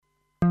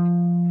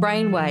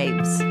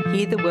Brainwaves,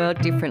 hear the world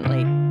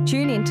differently.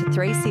 Tune in to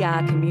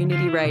 3CR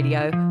Community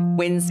Radio,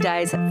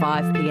 Wednesdays at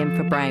 5 p.m.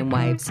 for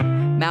Brainwaves,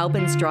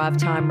 Melbourne's drive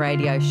time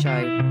radio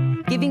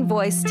show, giving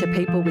voice to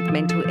people with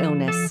mental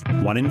illness.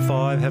 1 in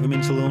 5 have a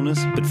mental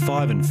illness, but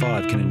 5 in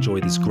 5 can enjoy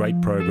this great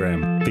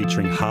program,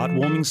 featuring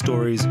heartwarming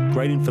stories,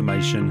 great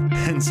information,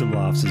 and some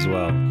laughs as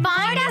well.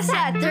 Find us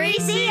at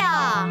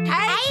 3CR,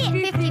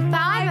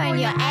 855 on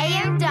your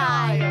AM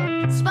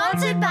dial.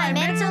 Sponsored by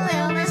Mental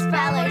Illness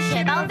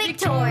Fellowship of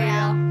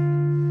Victoria.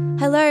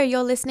 Hello,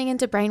 you're listening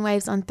into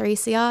Brainwaves on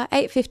 3CR,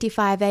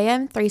 8:55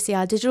 AM,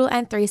 3CR Digital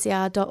and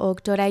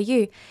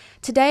 3cr.org.au.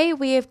 Today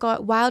we have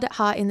got Wild at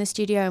Heart in the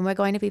studio and we're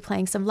going to be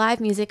playing some live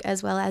music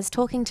as well as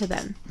talking to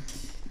them.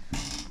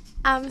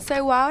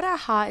 So Wild at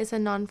Heart is a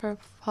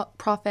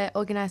non-profit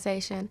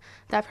organisation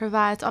that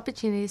provides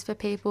opportunities for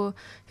people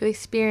who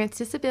experience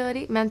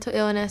disability, mental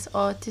illness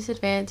or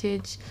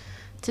disadvantage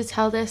to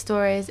tell their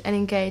stories and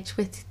engage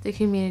with the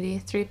community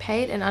through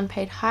paid and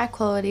unpaid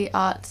high-quality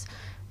arts,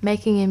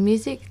 making in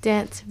music,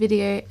 dance,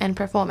 video and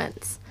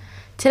performance.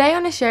 Today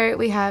on the show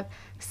we have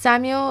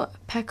Samuel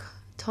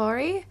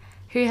Pectori,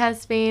 who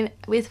has been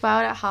with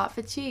Wild at Heart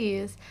for 2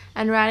 years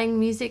and writing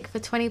music for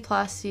 20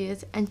 plus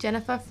years, and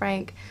Jennifer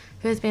Frank,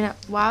 who has been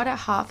at Wild at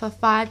Heart for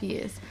 5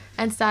 years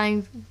and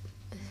starting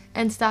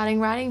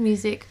writing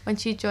music when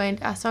she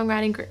joined our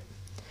songwriting group.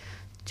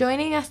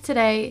 Joining us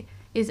today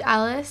is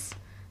Alice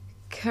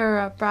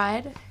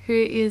Kirabride, who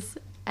is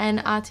an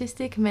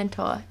artistic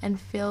mentor, and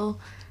Phil,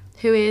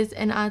 who is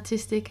an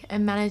artistic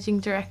and managing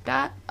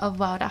director of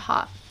Wild at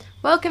Heart.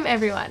 Welcome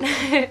everyone.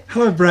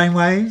 Hello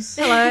Brainwaves.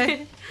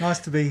 Hello. Nice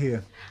to be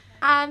here.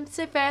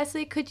 So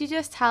firstly, could you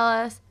just tell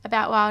us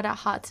about Wild at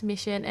Heart's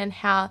mission and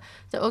how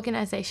the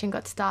organisation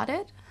got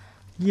started?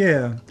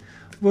 Yeah.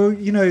 Well,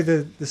 you know,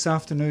 this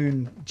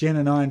afternoon, Jen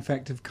and I, in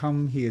fact, have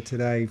come here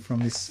today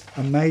from this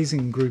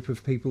amazing group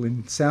of people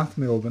in South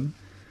Melbourne,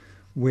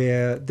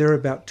 where there are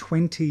about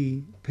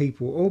 20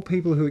 people, all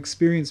people who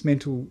experience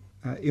mental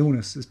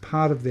illness as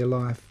part of their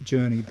life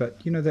journey. But,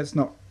 you know, that's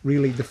not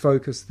really the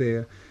focus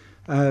there.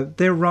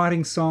 They're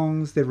writing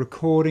songs, they're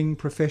recording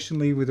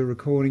professionally with a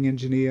recording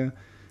engineer.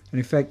 And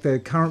in fact, the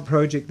current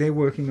project they're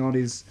working on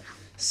is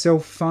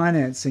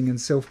self-financing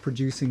and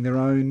self-producing their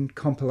own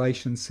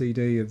compilation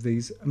CD of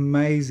these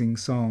amazing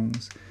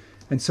songs.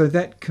 And so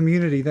that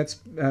community, that's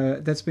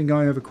been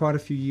going over quite a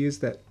few years,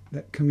 that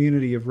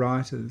community of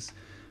writers.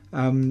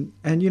 And,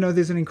 you know,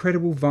 there's an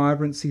incredible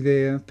vibrancy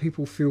there.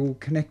 People feel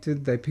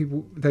connected.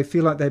 They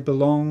feel like they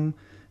belong,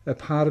 a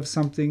part of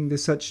something.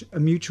 There's such a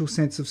mutual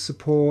sense of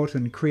support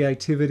and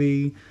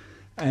creativity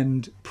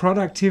and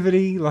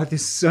productivity. Like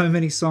there's so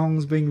many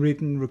songs being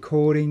written,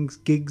 recordings,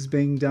 gigs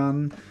being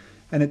done.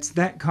 And it's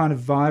that kind of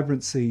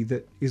vibrancy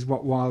that is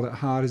what Wild at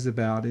Heart is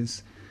about,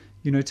 is,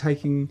 you know,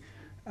 taking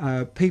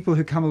people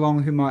who come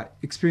along who might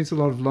experience a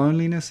lot of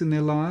loneliness in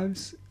their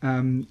lives,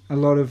 a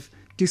lot of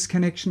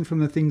disconnection from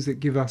the things that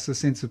give us a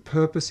sense of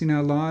purpose in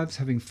our lives,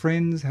 having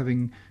friends,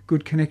 having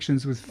good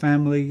connections with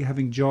family,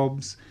 having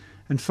jobs,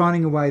 and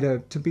finding a way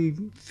to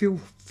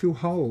feel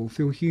whole,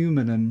 feel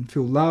human, and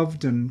feel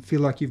loved, and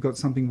feel like you've got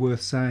something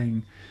worth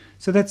saying.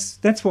 So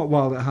that's what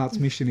Wild at Heart's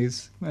mission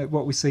is,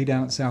 what we see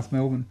down at South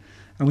Melbourne.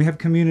 And we have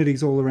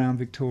communities all around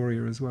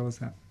Victoria as well as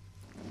that.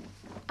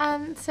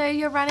 So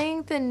you're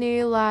running the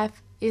New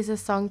Life is a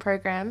Song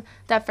program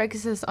that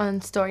focuses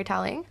on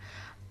storytelling.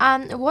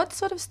 What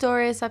sort of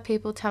stories are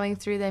people telling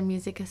through their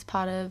music as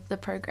part of the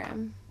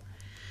program?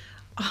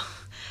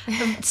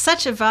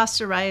 Such a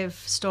vast array of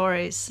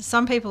stories.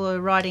 Some people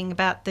are writing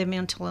about their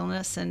mental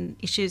illness and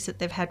issues that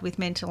they've had with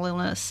mental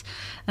illness,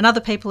 and other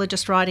people are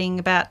just writing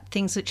about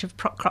things which have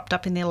cropped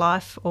up in their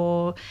life,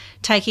 or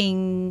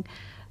taking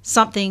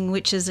something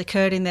which has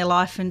occurred in their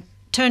life and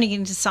turning it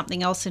into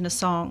something else in a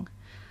song.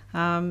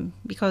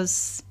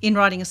 Because in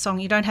writing a song,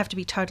 you don't have to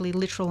be totally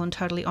literal and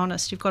totally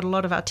honest. You've got a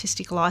lot of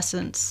artistic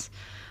license.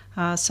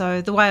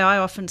 So the way I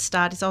often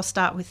start is I'll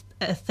start with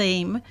a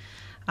theme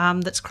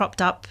that's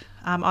cropped up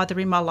either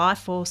in my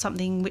life or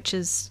something which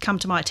has come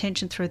to my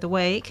attention through the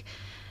week,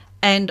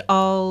 and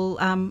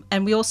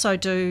and we also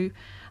do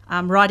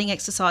writing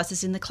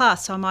exercises in the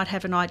class. So I might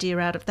have an idea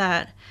out of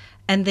that,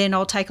 and then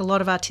I'll take a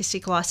lot of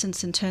artistic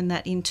license and turn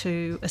that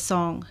into a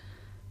song.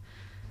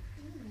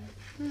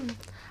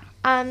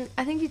 I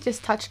think you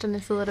just touched on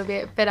this a little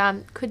bit, but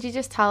could you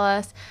just tell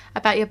us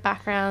about your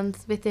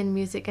backgrounds within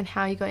music and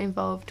how you got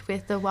involved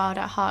with the Wild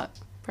at Heart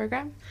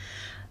program?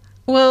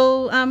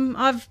 Well,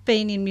 I've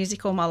been in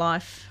music all my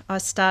life. I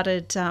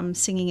started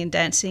singing and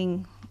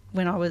dancing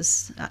when I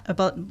was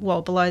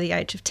below the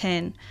age of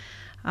 10,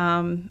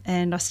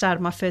 and I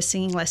started my first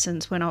singing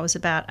lessons when I was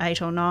about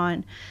 8 or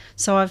 9.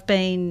 So I've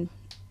been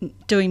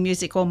doing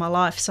music all my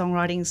life.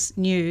 Songwriting's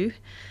new.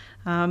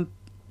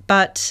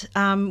 But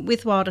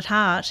with Wild at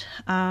Heart,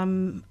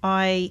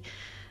 I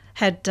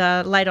had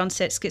late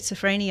onset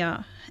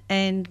schizophrenia,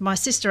 and my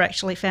sister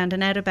actually found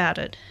an ad about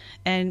it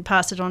and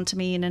passed it on to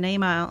me in an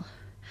email,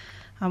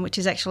 which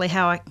is actually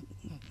how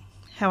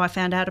I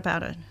found out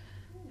about it.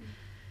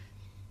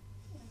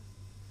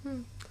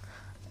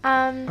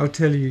 I'll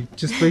tell you,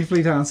 just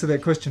briefly to answer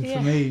that question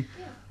for me,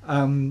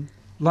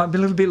 like a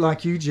little bit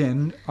like you,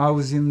 Jen, I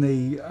was in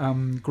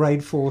the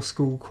grade 4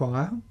 school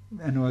choir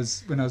when I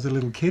was a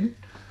little kid.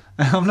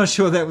 I'm not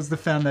sure that was the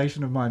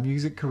foundation of my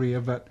music career,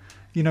 but,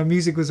 you know,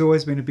 music has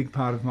always been a big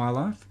part of my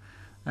life.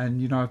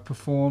 And, you know, I've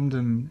performed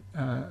and,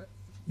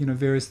 you know,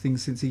 various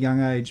things since a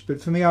young age.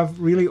 But for me, I've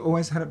really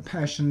always had a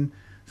passion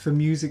for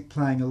music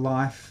playing a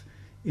life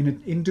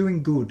in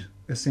doing good,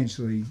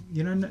 essentially.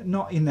 You know,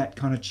 not in that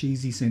kind of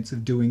cheesy sense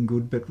of doing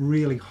good, but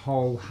really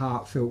whole,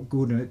 heartfelt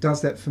good. And it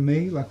does that for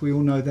me. Like, we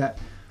all know that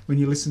when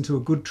you listen to a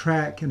good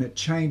track and it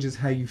changes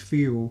how you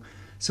feel.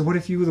 So what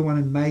if you were the one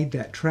who made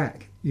that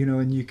track, you know,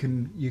 and you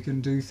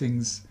can do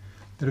things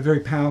that are very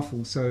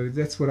powerful. So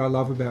that's what I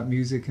love about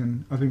music,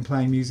 and I've been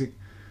playing music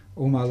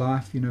all my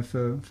life, you know,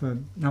 for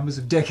numbers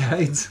of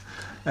decades,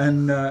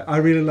 and I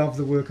really love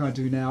the work I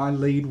do now. I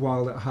lead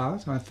Wild at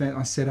Heart.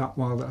 I set up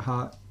Wild at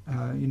Heart,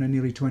 you know,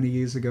 nearly 20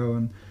 years ago,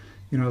 and,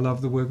 you know, I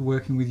love the work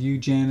working with you,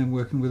 Jen, and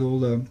working with all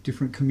the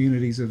different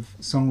communities of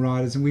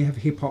songwriters, and we have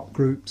hip-hop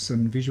groups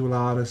and visual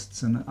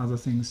artists and other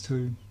things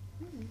too.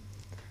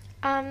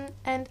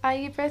 And are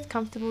you both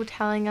comfortable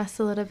telling us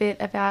a little bit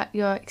about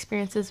your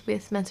experiences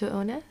with mental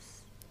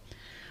illness?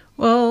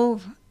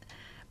 Well,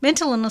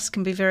 mental illness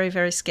can be very,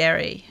 very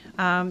scary.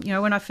 You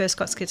know, when I first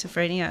got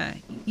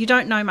schizophrenia, you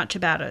don't know much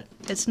about it.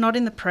 It's not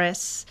in the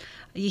press.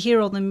 You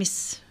hear all the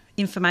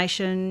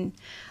misinformation.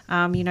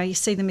 You know, you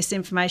see the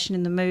misinformation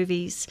in the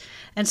movies.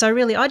 And so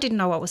really, I didn't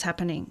know what was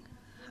happening.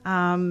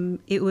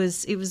 It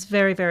was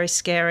very, very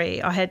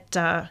scary. I had,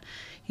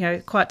 you know,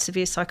 quite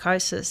severe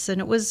psychosis, and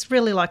it was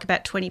really like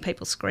about 20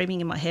 people screaming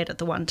in my head at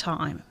the one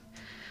time.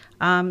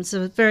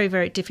 So it's very,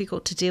 very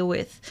difficult to deal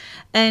with.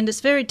 And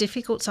it's very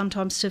difficult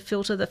sometimes to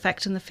filter the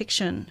fact and the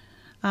fiction,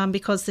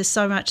 because there's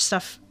so much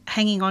stuff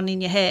hanging on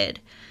in your head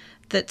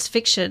that's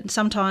fiction.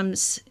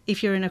 Sometimes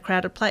if you're in a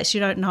crowded place, you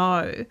don't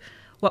know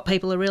what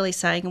people are really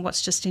saying and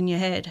what's just in your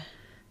head.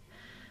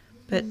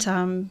 But,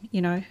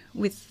 you know,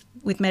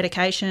 with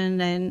medication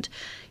and,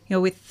 you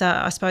know, with,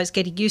 I suppose,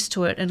 getting used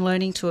to it and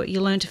learning to it,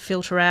 you learn to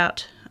filter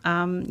out,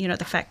 you know,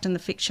 the fact and the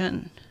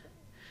fiction.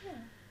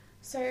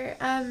 So,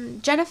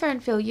 Jennifer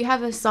and Phil, you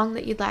have a song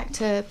that you'd like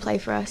to play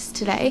for us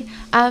today.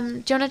 Do you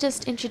want to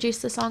just introduce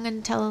the song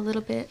and tell a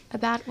little bit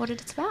about what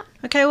it's about?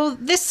 Okay, well,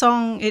 this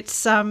song,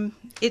 it's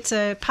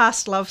a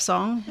past love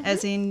song,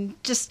 as in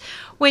just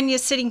when you're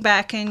sitting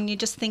back and you're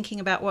just thinking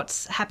about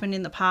what's happened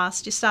in the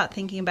past, you start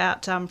thinking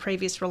about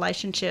previous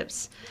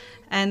relationships,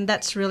 and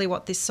that's really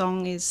what this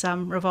song is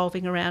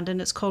revolving around, and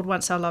it's called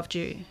Once I Loved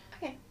You.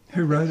 Okay.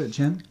 Who wrote it,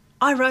 Jen?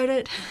 I wrote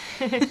it.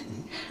 All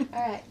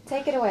right,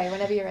 take it away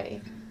whenever you're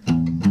ready.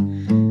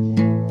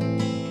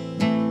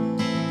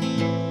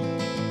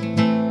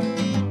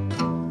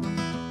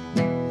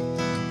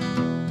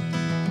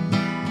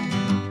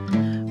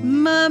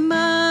 My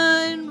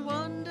mind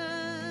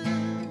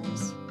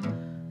wanders,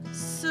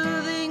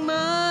 soothing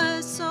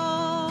my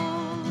soul,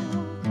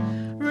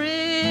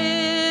 remembering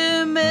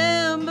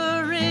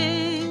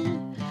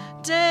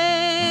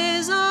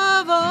days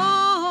of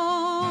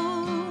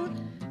old.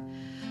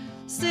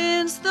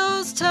 Since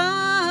those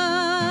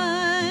times,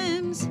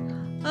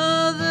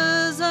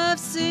 others I've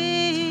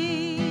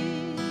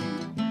seen,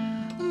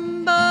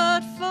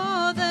 but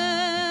for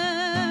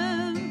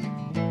them,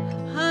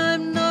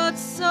 I'm not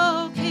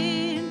so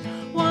keen.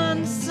 Once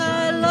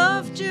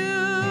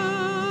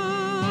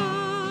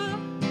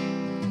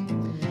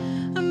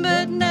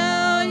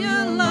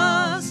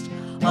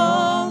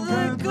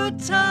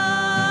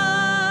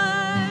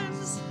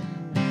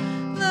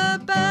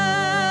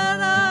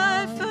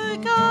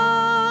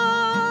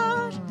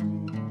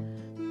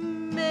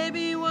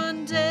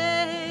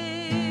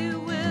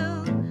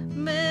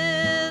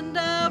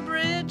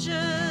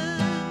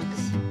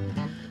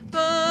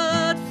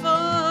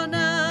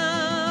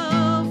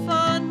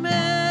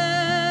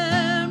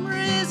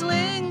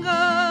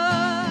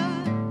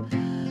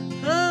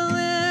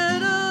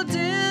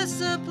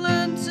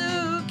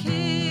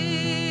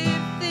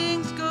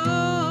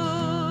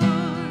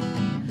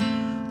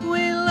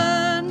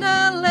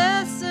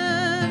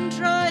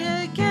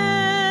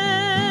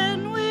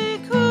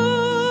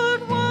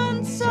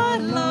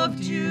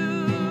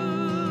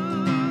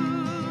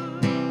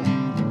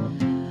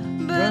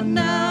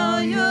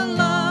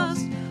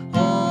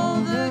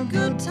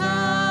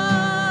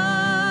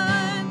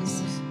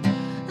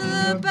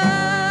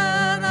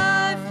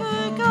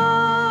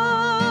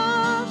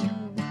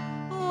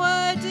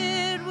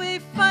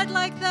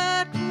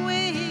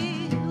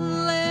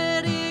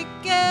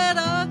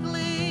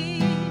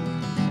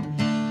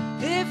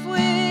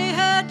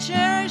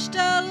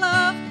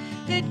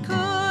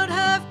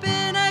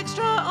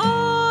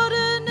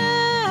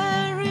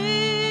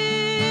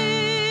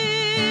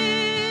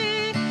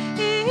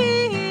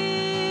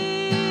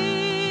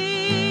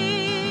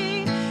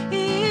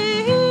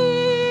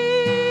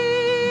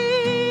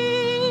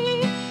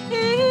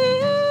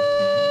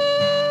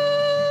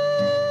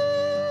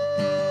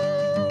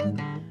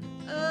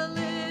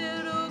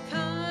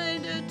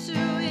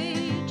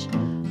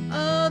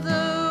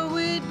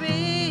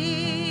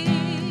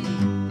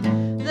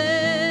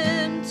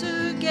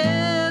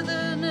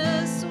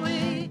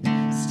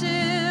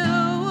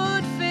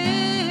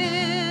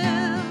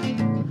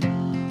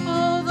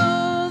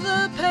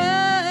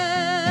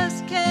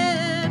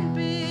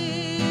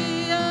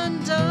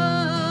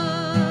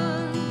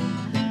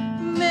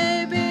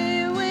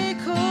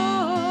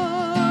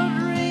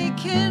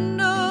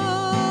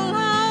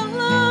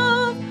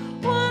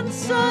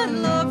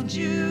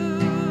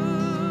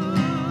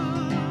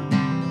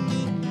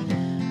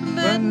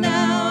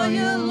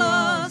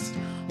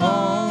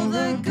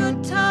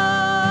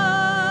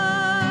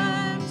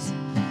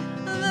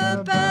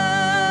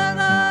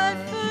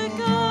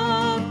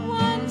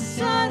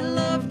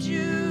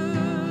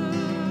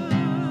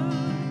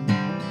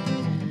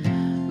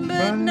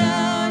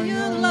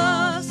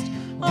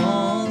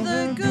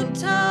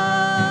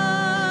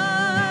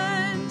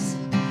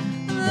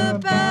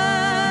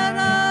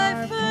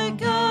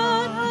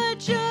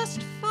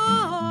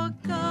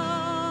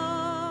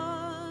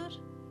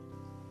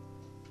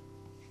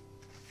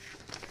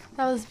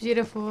was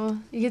beautiful.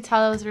 You could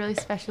tell it was a really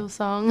special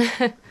song.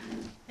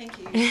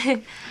 Thank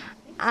you.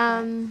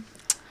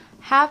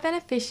 How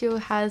beneficial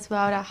has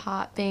Wild at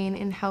Heart been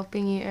in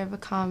helping you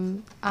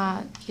overcome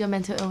your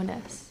mental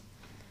illness?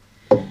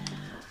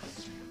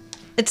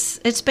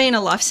 It's been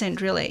a life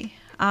send, really.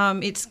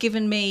 It's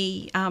given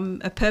me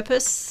a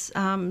purpose,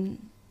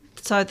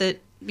 so that,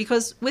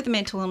 because with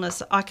mental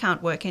illness I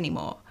can't work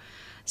anymore.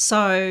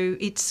 So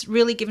it's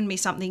really given me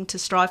something to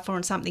strive for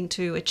and something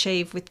to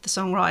achieve with the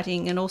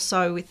songwriting, and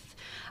also with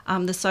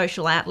the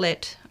social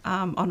outlet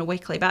on a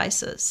weekly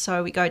basis.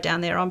 So we go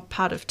down there. I'm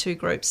part of 2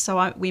 groups.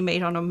 So we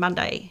meet on a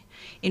Monday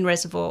in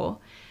Reservoir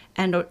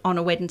and on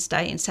a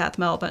Wednesday in South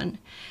Melbourne.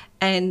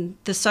 And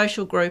the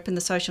social group and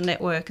the social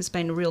network has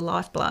been a real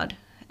lifeblood.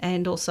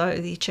 And also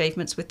the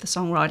achievements with the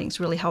songwriting's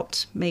really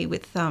helped me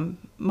with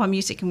my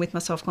music and with my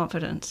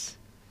self-confidence.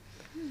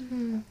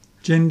 Mm-hmm.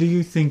 Jen, do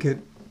you think it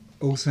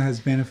also has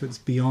benefits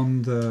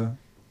beyond the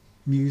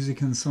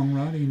music and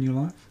songwriting in your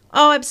life?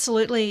 Oh,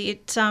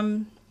 absolutely.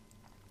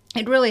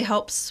 It really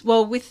helps,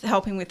 well, with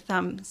helping with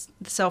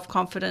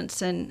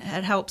self-confidence, and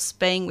it helps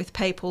being with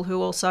people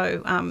who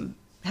also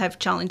have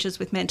challenges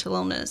with mental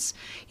illness.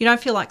 You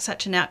don't feel like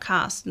such an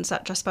outcast and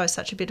such, I suppose,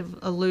 such a bit of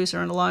a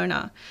loser and a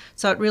loner.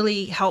 So it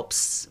really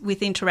helps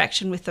with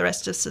interaction with the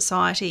rest of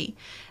society.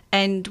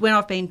 And when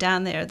I've been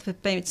down there, there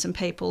have been some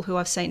people who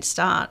I've seen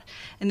start,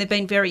 and they've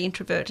been very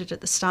introverted at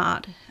the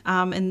start,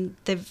 and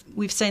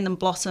we've seen them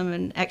blossom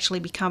and actually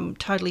become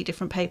totally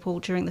different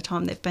people during the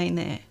time they've been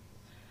there.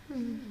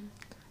 Mm.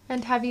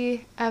 And have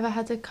you ever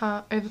had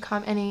to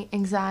overcome any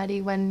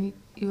anxiety when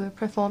you were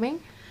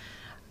performing?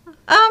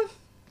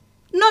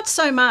 Not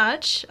so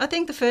much. I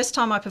think the first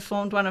time I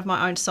performed one of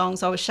my own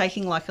songs, I was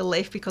shaking like a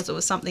leaf because it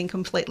was something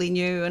completely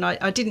new, and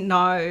I didn't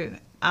know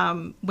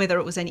whether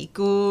it was any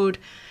good.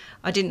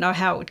 I didn't know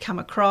how it would come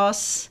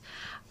across,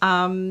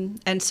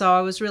 and so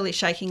I was really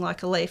shaking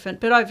like a leaf.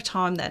 But over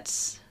time,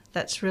 that's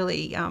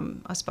really,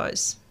 I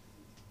suppose,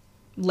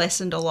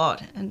 lessened a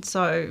lot. And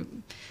so,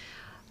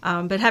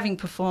 but having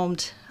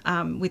performed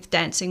with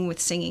dancing, with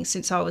singing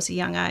since I was a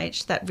young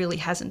age, that really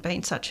hasn't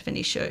been such of an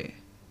issue.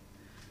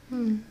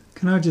 Hmm.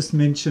 Can I just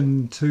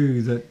mention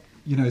too that,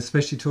 you know,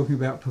 especially talking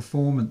about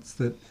performance,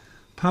 that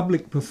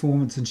public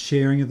performance and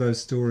sharing of those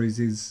stories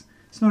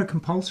it's not a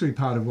compulsory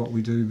part of what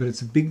we do, but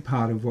it's a big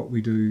part of what we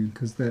do,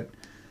 because that,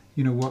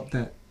 you know, what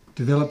that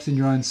develops in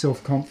your own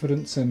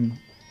self-confidence and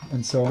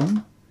so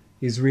on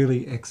is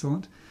really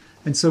excellent.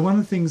 And so one of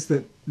the things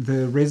that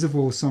the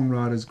Reservoir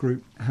Songwriters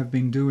group have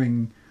been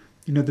doing,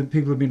 you know, the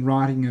people have been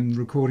writing and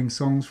recording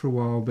songs for a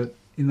while, but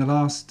in the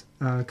last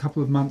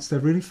couple of months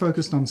they've really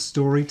focused on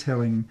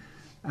storytelling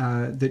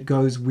that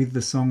goes with the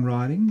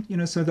songwriting. You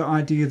know, so the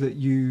idea that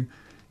you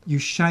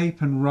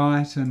shape and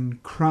write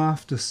and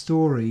craft a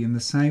story in the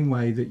same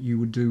way that you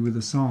would do with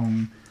a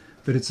song,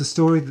 but it's a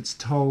story that's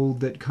told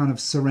that kind of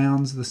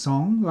surrounds the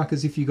song, like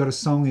as if you got a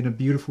song in a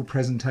beautiful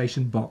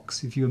presentation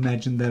box, if you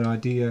imagine that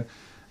idea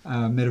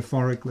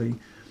metaphorically.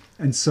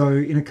 And so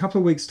in a couple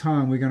of weeks'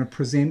 time, we're going to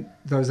present,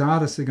 those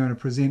artists are going to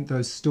present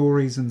those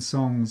stories and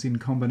songs in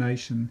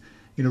combination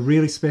in a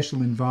really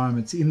special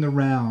environment. It's in the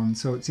Round,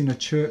 so it's in a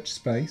church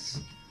space.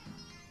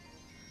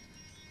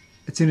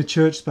 It's in a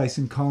church space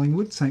in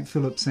Collingwood, St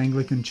Philip's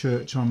Anglican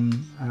Church on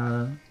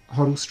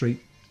Hoddle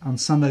Street on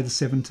Sunday the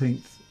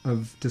 17th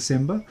of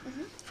December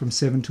from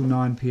 7 till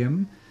 9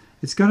 p.m.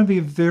 It's going to be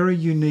a very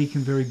unique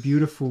and very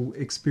beautiful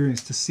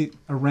experience to sit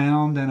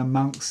around and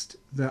amongst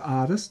the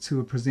artists who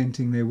are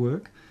presenting their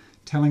work,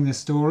 telling their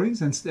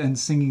stories and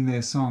singing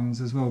their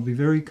songs as well. It'll be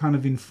very kind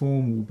of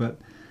informal, but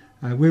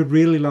we would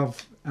really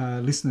love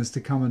listeners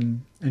to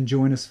come and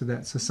join us for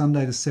that. So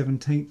Sunday the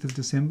 17th of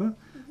December,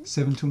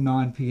 7 till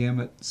 9 p.m.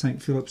 at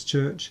St Philip's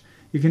Church.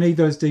 If you need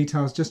those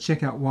details, just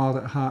check out Wild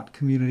at Heart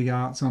Community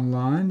Arts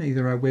online,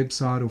 either our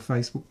website or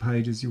Facebook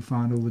pages. You'll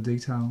find all the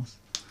details.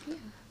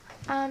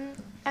 And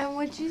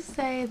would you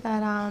say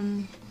that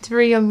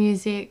through your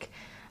music,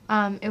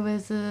 it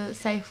was a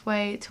safe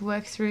way to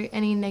work through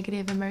any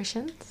negative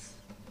emotions?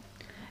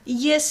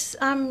 Yes,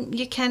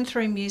 you can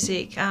through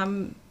music,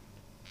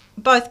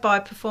 both by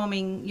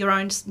performing your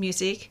own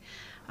music,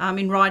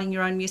 in writing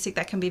your own music.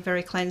 That can be a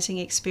very cleansing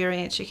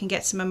experience. You can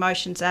get some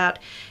emotions out.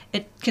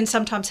 It can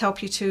sometimes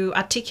help you to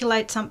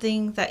articulate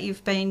something that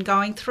you've been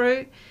going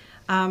through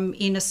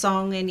in a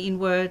song and in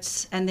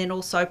words, and then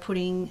also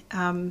putting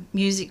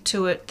music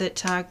to it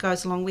that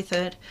goes along with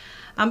it.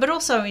 But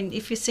also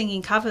if you're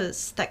singing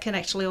covers, that can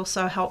actually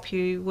also help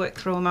you work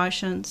through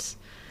emotions.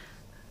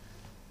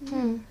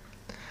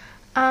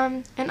 And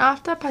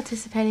after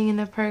participating in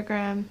the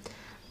program,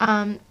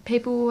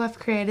 people have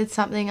created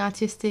something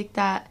artistic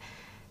that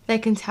they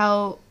can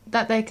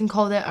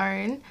call their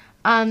own.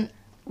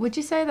 Would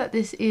you say that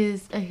this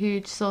is a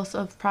huge source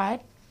of pride?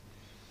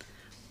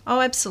 Oh,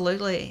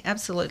 absolutely,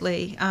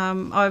 absolutely.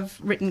 I've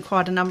written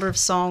quite a number of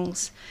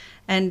songs,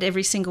 and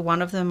every single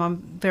one of them I'm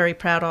very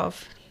proud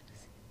of.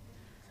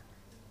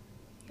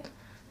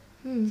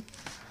 And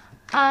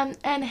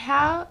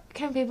how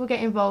can people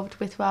get involved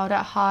with Wild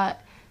at Heart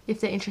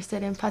if they're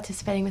interested in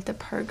participating with the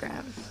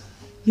program?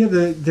 Yeah,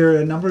 there are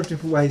a number of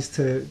different ways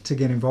to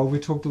get involved. We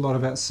talked a lot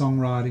about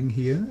songwriting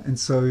here, and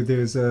so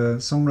there's a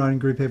songwriting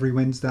group every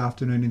Wednesday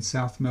afternoon in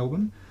South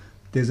Melbourne.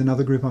 There's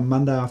another group on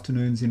Monday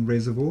afternoons in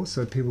Reservoir,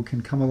 so people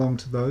can come along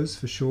to those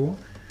for sure.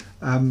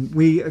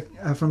 We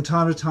from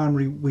time to time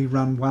we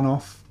run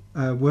one-off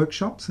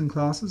workshops and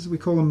classes. We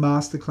call them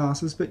master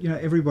classes, but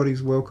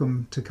everybody's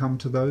welcome to come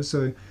to those.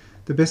 So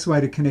the best way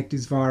to connect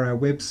is via our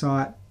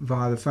website,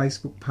 via the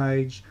Facebook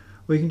page,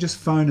 or you can just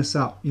phone us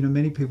up.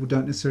 Many people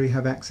don't necessarily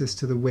have access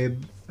to the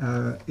web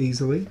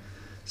easily.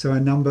 So our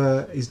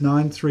number is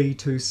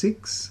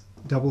 9326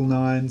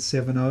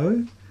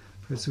 9970.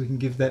 So we can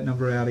give that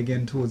number out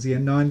again towards the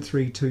end,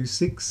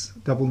 9326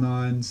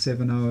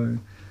 9970.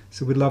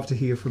 So we'd love to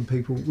hear from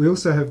people. We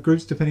also have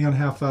groups, depending on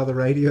how far the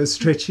radio is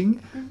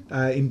stretching,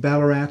 in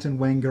Ballarat and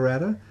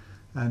Wangaratta.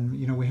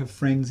 And, we have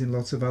friends in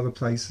lots of other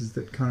places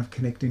that kind of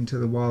connect into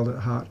the Wild at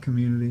Heart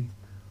community.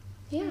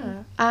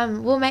 Yeah.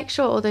 We'll make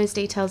sure all those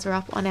details are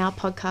up on our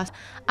podcast.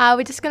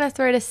 We're just going to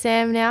throw to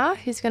Sam now,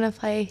 who's going to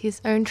play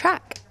his own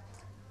track.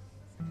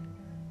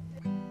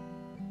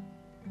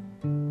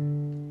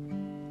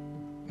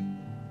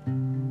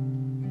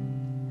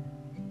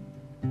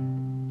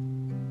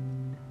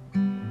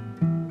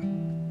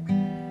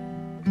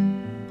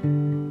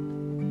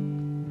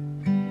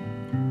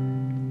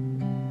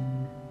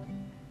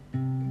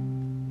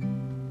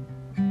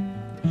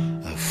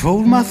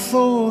 Fold my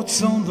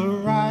thoughts on the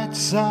right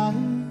side,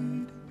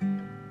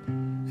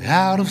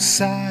 out of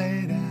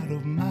sight, out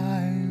of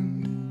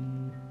mind.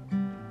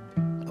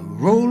 I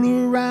roll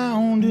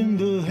around in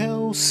the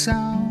hell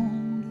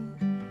sound,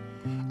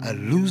 I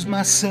lose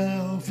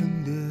myself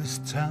in this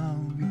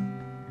town.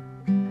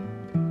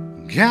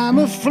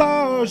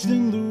 Camouflaged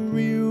in the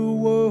real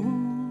world,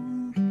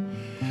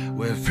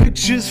 where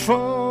pictures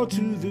fall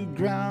to the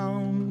ground.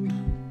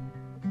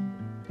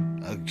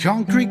 A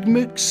concrete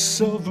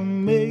mix of a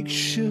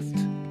makeshift,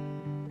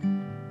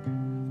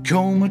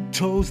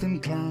 comatose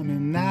and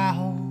climbing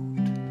out.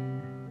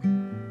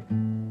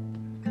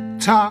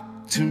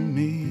 Talk to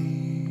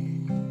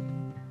me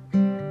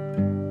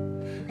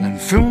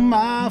and fill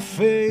my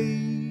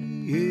face.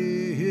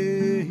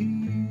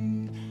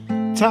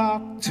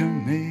 Talk to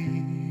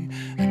me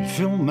and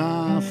fill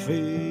my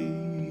face.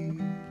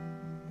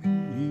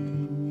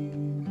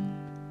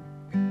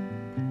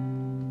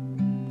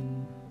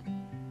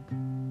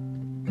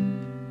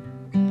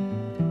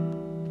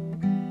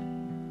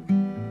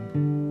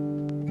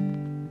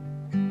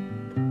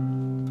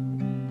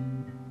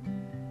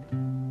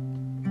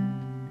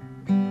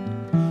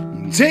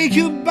 Take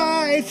a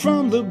bite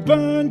from the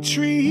burnt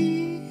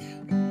tree,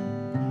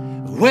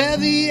 where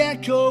the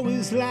echo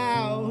is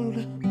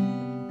loud.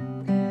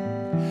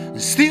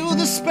 Steal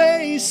the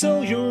space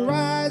so your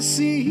eyes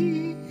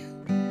see,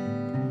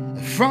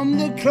 from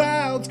the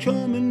clouds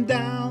coming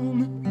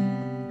down.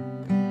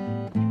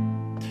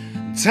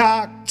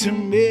 Talk to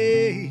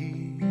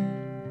me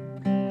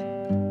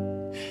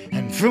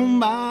and fill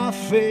my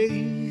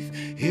faith.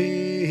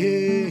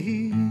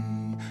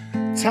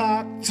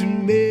 Talk to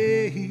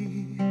me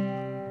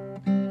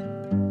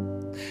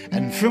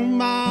and fill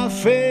my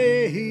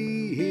faith.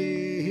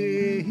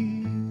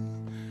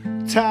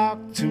 Talk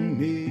to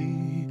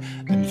me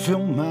and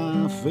fill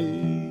my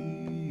faith.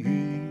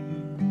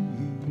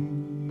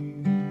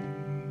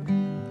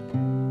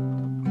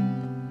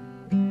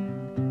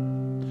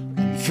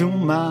 And fill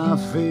my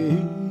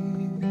faith.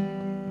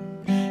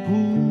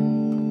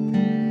 Ooh,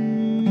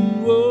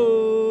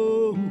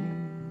 oh.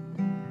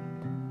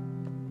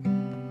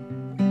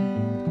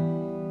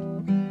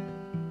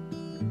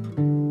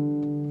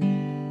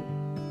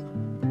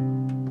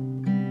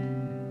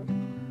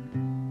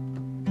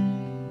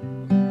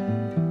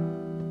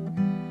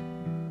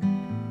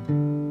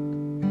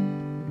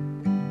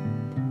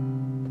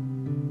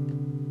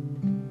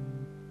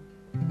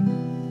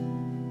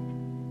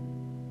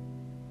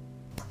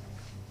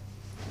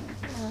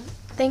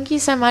 Thank you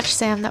so much,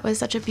 Sam. That was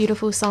such a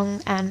beautiful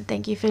song, and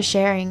thank you for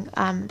sharing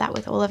that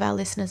with all of our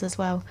listeners as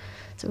well.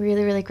 It's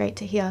really, really great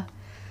to hear.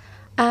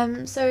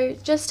 So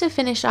just to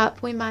finish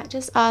up, we might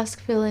just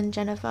ask Phil and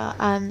Jennifer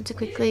to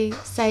quickly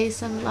say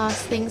some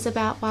last things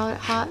about Wild at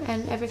Heart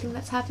and everything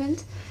that's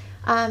happened,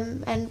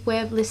 and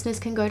where listeners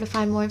can go to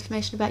find more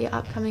information about your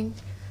upcoming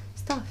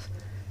stuff.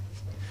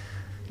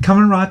 Come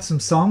and write some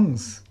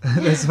songs.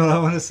 That's what I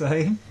want to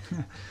say.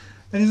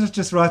 And not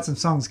just write some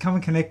songs. Come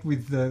and connect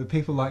with the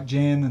people like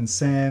Jen and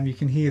Sam. You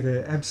can hear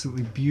they're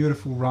absolutely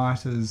beautiful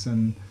writers,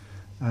 and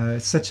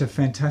it's such a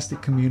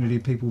fantastic community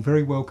of people.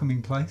 Very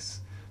welcoming place,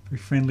 very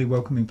friendly,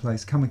 welcoming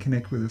place. Come and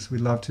connect with us. We'd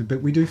love to.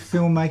 But we do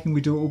filmmaking.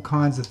 We do all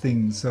kinds of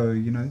things. So,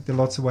 there are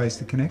lots of ways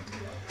to connect.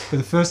 But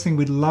the first thing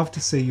we'd love to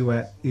see you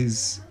at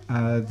is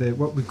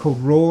what we call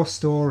Raw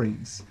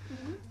Stories.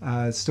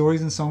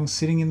 Stories and songs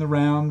sitting in the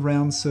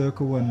round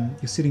circle, and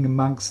you're sitting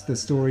amongst the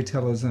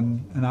storytellers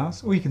and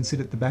us, or you can sit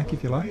at the back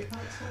if you like.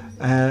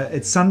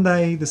 It's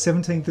Sunday the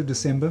 17th of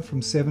December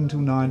from 7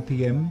 till 9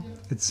 p.m.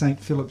 at St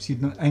Philip's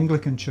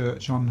Anglican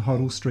Church on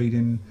Hoddle Street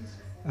in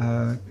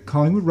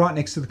Collingwood, right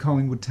next to the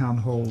Collingwood Town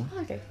Hall.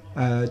 Okay.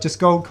 Just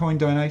gold coin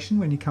donation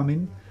when you come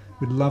in.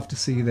 we'd love to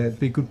see you there. It'd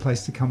be a good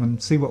place to come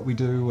and see what we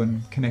do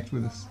and connect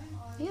with us.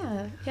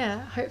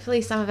 Yeah.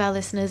 Hopefully some of our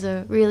listeners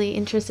are really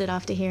interested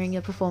after hearing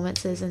your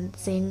performances and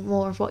seeing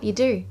more of what you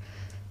do.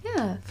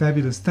 Yeah.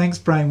 Fabulous. Thanks,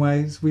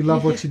 Brainwaves. We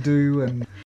love what you do, and